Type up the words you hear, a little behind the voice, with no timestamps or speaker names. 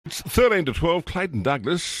It's 13 to 12. Clayton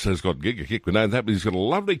Douglas has got Giga Kick. We know that, but he's got a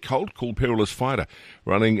lovely colt called Perilous Fighter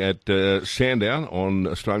running at Sandown on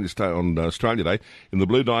Australia Day in the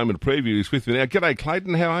Blue Diamond Preview. He's with me now. G'day,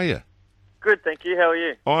 Clayton. How are you? Good, thank you. How are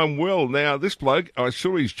you? I'm well. Now, this bloke, I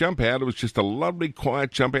saw his jump out. It was just a lovely,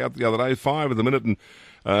 quiet jump out the other day, 5 at the minute, and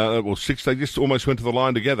 6. They just almost went to the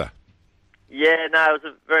line together. Yeah, no, it was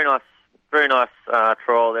a very nice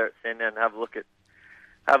trial there at Sandown. Have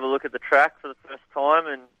a look at the track for the first time,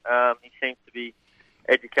 and he seems to be,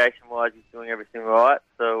 education-wise, he's doing everything right.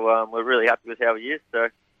 So we're really happy with how he is. So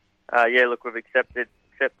look, we've accepted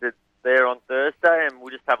there on Thursday, and we'll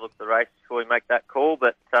just have a look at the race before we make that call.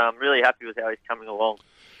 But I'm really happy with how he's coming along.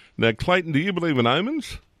 Now, Clayton, do you believe in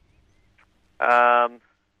omens? Well,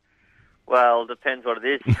 depends what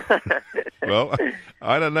it is. Well,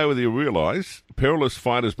 I don't know whether you realise Perilous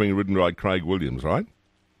Fighter's being ridden by Craig Williams, right?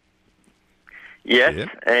 Yes, yeah.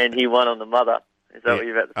 And he won on the mother. Is that what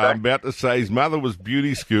you're about to say? I'm about to say his mother was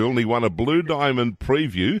beauty school, and he won a Blue Diamond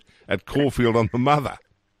Preview at Caulfield on the mother.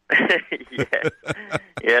 Yeah.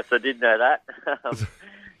 Yes, I did know that.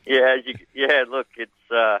 Look, it's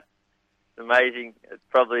amazing. It's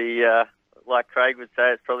probably, like Craig would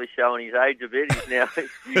say, it's probably showing his age a bit.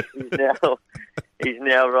 He's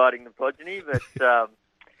now riding the progeny, but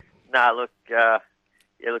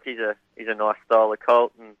he's a nice style of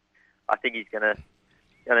colt, and I think he's going to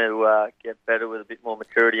get better with a bit more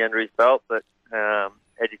maturity under his belt. But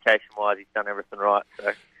education-wise, he's done everything right,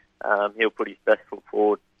 so he'll put his best foot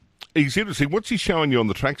forward. He's interesting. What's he showing you on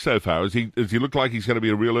the track so far? Does he look like he's going to be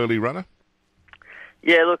a real early runner?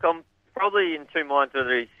 Yeah, look, I'm probably in two minds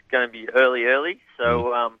whether he's going to be early.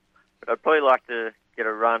 So I'd probably like to get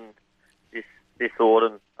a run this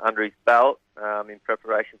autumn under his belt in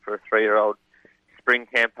preparation for a 3-year-old spring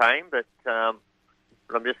campaign. But I'm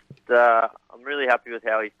really happy with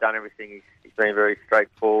how he's done everything. He's been very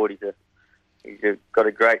straightforward. He's got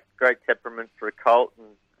a great temperament for a colt,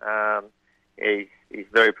 and he's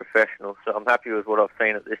very professional. So I'm happy with what I've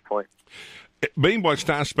seen at this point. Being by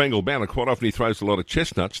Star Spangled Banner, quite often he throws a lot of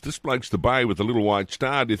chestnuts. This bloke's the bay with a little white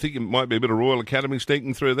star. Do you think it might be a bit of Royal Academy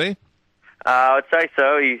sneaking through there? I'd say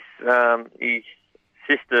so. His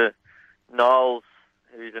sister, Knowles,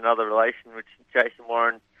 who's another relation, which Jason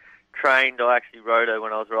Warren trained. I actually rode her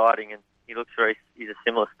when I was riding, and he looks he's a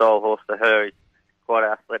similar style horse to her. He's quite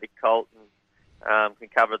an athletic colt and can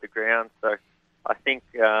cover the ground. So I think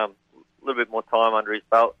a little bit more time under his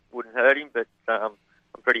belt wouldn't hurt him, but I'm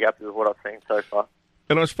pretty happy with what I've seen so far.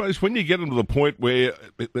 And I suppose when you get him to the point where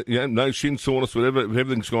no shin soreness, whatever, if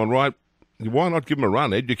everything's gone right, why not give him a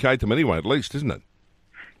run? Educate them anyway, at least, isn't it?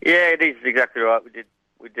 Yeah, it is exactly right.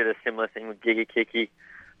 We did a similar thing with Giga Kick. He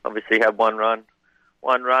obviously had one run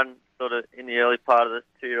sort of in the early part of the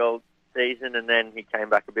 2-year-old season, and then he came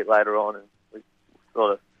back a bit later on, and he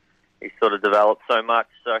sort of developed so much.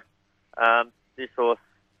 So this horse,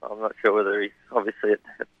 I'm not sure whether he's obviously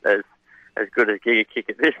as good as Giga Kick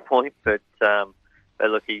at this point, but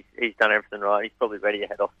look, he's done everything right. He's probably ready to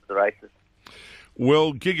head off to the races.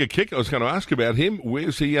 Well, Giga Kick, I was going to ask about him.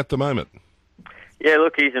 Where's he at the moment? Yeah,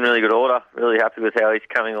 look, he's in really good order. Really happy with how he's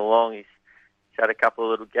coming along. He's had a couple of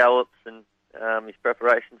little gallops, and his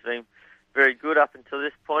preparation's been very good up until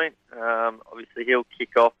this point. Obviously, he'll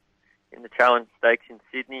kick off in the Challenge Stakes in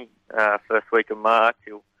Sydney first week of March.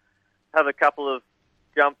 He'll have a couple of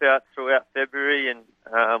jump outs throughout February, and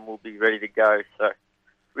we'll be ready to go. So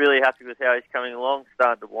really happy with how he's coming along,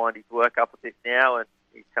 starting to wind his work up a bit now, and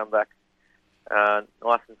he's come back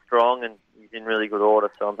nice and strong, and he's in really good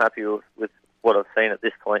order. So I'm happy with what I've seen at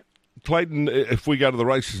this point. Clayton, if we go to the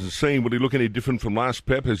races and see him, would he look any different from last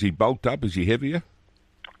prep? Has he bulked up? Is he heavier?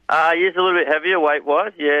 He is a little bit heavier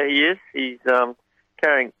weight-wise. Yeah, he is. He's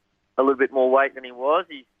carrying a little bit more weight than he was.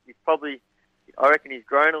 He's probably, I reckon he's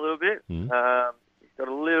grown a little bit. He's got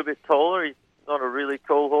a little bit taller. He's not a really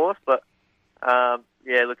tall horse, but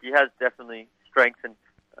look, he has definitely strengthened.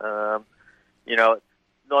 It's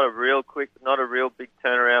not a real big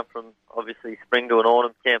turnaround from obviously spring to an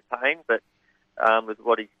autumn campaign, but with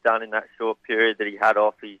what he's done in that short period that he had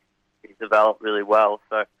off, he's developed really well.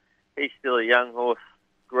 So he's still a young horse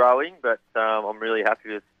growing, but I'm really happy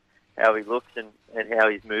with how he looks and how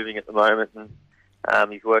he's moving at the moment, and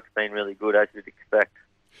his work's been really good, as you'd expect.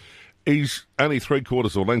 He's only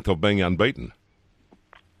 3/4 the length of being unbeaten.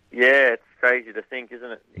 Yeah, it's crazy to think,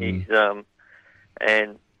 isn't it? He's he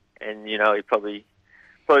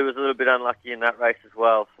probably was a little bit unlucky in that race as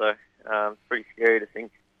well. So it's pretty scary to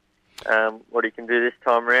think what he can do this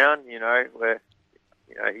time round. Where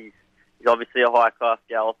he's obviously a high class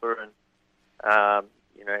galloper, and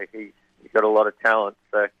he's got a lot of talent.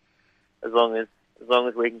 So as long as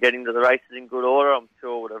we can get into the races in good order, I'm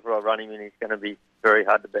sure whatever run him, and he's going to be very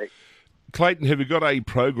hard to beat. Clayton, have you got a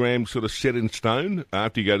program sort of set in stone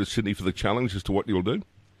after you go to Sydney for the challenge as to what you'll do?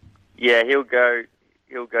 Yeah, he'll go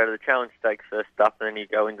to the Challenge Stakes first up, and then he'll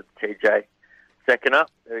go into the TJ second up.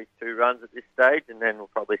 There's 2 runs at this stage, and then we'll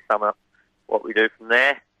probably sum up what we do from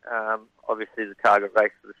there. Obviously, the target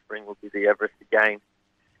race for the spring will be the Everest again,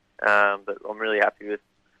 but I'm really happy with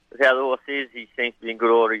how the horse is. He seems to be in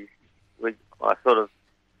good order. He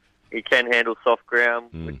can handle soft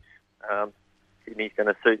ground, which Sydney's going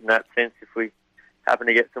to suit in that sense if we happen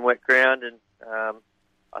to get some wet ground. And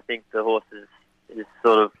I think the horse is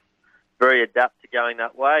sort of very adept to going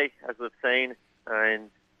that way, as we've seen. And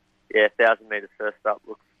 1,000 metres first up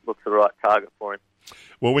looks the right target for him.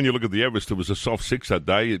 Well, when you look at the Everest, it was a soft 6 that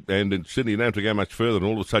day, and in Sydney, you don't have to go much further, and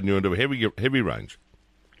all of a sudden you're into a heavy range.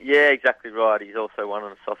 Yeah, exactly right. He's also won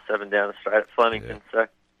on a soft 7 down the straight at Flemington, so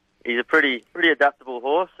he's a pretty adaptable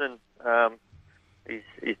horse, and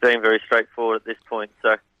he's been very straightforward at this point. So,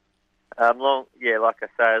 like I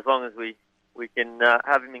say, as long as we can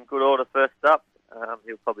have him in good order first up,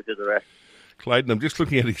 he'll probably do the rest. Clayton, I'm just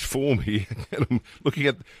looking at his form here, and I'm looking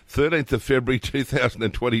at 13th of February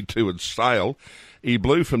 2022 at Sale. He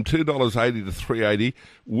blew from $2.80 to $3.80.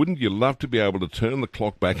 Wouldn't you love to be able to turn the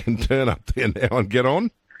clock back and turn up there now and get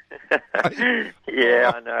on?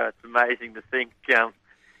 Yeah, I know. It's amazing to think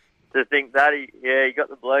that he got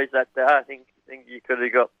the blows that day. I think you could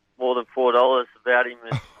have got more than $4 about him.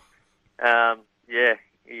 And,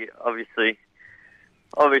 he obviously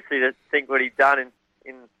to think what he'd done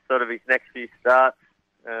in sort of his next few starts,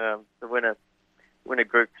 to win a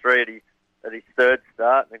Group 3 at his third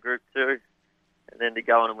start and a Group 2, and then to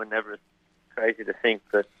go on and win Everest. Crazy to think,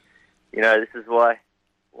 but this is why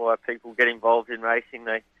people get involved in racing.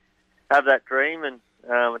 They have that dream, and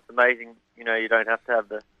it's amazing. You don't have to have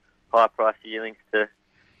the high price yearlings to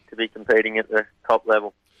be competing at the top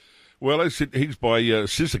level. Well, he's by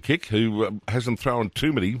Scissor Kick, who hasn't thrown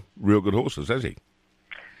too many real good horses, has he?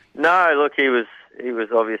 No, look, he was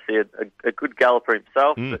obviously a good galloper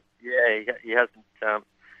himself, but he hasn't.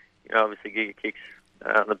 Obviously Giga Kick's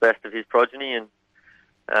the best of his progeny, and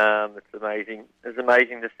it's amazing. It's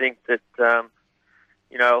amazing to think that a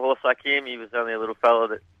horse like him, he was only a little fellow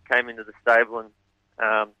that came into the stable,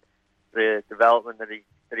 and the development that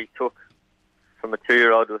he took from a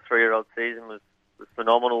 2-year-old to a 3-year-old season was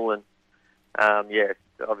phenomenal, and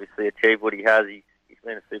obviously achieved what he has. He's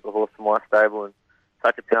been a super horse for my stable, and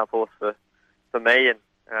such a pin-up horse for me, and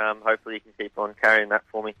hopefully he can keep on carrying that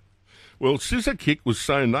for me. Well, Scissor Kick was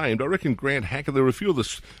so named. I reckon Grant Hacker, there were a few of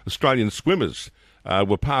the Australian swimmers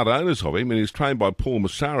were part owners of him, and he's trained by Paul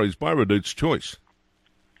Massara. He's by Redute's Choice.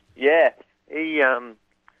 Yeah, he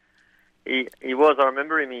was. I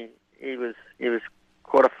remember him. He was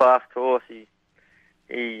quite a fast horse. He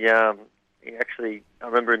actually, I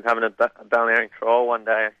remember him having a Balnarring trial one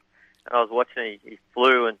day, and I was watching. He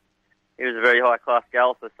flew, and he was a very high class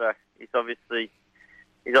galloper. So he's obviously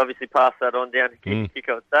passed that on down to Kick,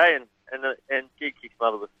 I would say, and Giga Kick's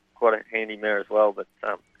mother was quite a handy mare as well. But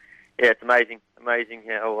it's amazing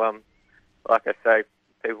how, like I say,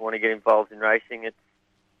 people want to get involved in racing. It's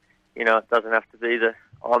it doesn't have to be the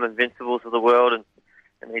I'm Invincibles of the world and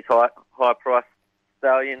these high priced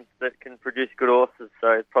stallions that can produce good horses.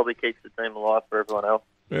 So it probably keeps the team alive for everyone else.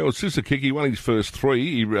 Well, Scissor Kick, he won his first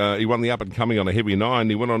 3. He won the up and coming on a heavy 9.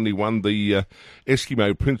 He went on and he won the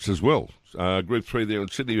Eskimo Prince as well. Group 3 there in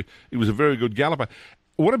Sydney. He was a very good galloper.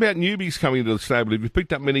 What about newbies coming into the stable? Have you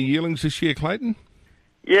picked up many yearlings this year, Clayton?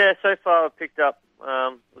 Yeah, so far I've picked up,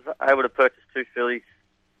 was able to purchase 2 fillies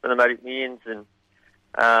for the Magic Millions, and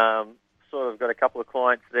sort of got a couple of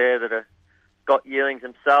clients there that have got yearlings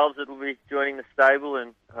themselves that will be joining the stable,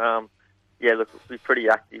 and we'll be pretty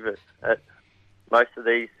active at most of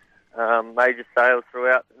these major sales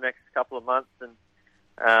throughout the next couple of months, and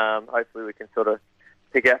hopefully we can sort of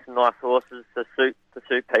pick out some nice horses to suit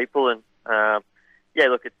people, and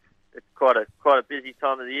it's quite a busy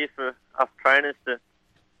time of the year for us trainers to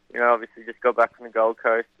obviously just got back from the Gold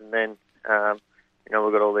Coast, and then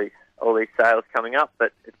we've got all these sales coming up,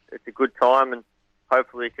 but it's a good time, and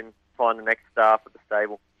hopefully we can find the next star for the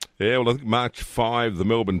stable. Yeah, well, I think March 5, the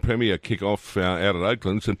Melbourne Premier kick off out at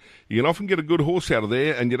Oaklands, and you can often get a good horse out of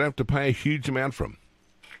there, and you don't have to pay a huge amount for him.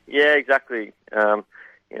 Yeah, exactly.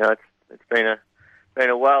 It's been a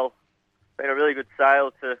really good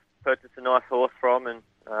sale to purchase a nice horse from, and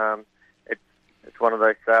it's one of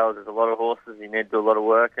those sales. There's a lot of horses. You need to do a lot of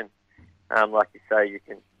work, and like you say, you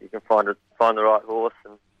can find the right horse,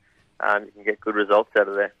 and you can get good results out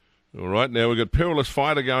of there. All right, now we've got Perilous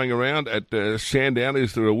Fighter going around at Sandown.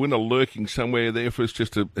 Is there a winner lurking somewhere there for us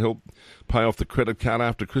just to help pay off the credit card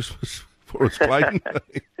after Christmas for us, Clayton?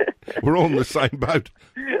 We're all in the same boat.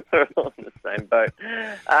 We're all in the same boat.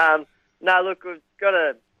 No, look, we've got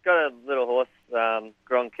a little horse,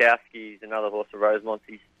 Gronkowski. He's another horse of Rosemont's.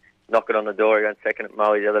 He's knocking on the door. He ran second at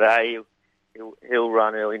Moe the other day. He'll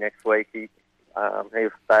run early next week. He'll stay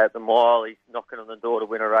at the mile. He's knocking on the door to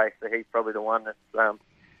win a race, so he's probably the one that's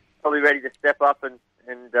probably ready to step up and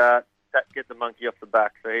get the monkey off the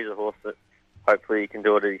back. So he's a horse that hopefully he can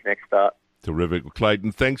do it at his next start. Terrific.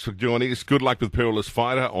 Clayton, thanks for joining us. Good luck with Perilous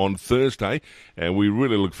Fighter on Thursday, and we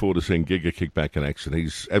really look forward to seeing Giga kick back in action.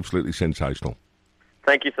 He's absolutely sensational.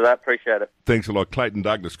 Thank you for that. Appreciate it. Thanks a lot. Clayton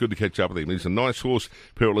Douglas, good to catch up with him. He's a nice horse,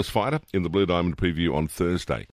 Perilous Fighter, in the Blue Diamond preview on Thursday.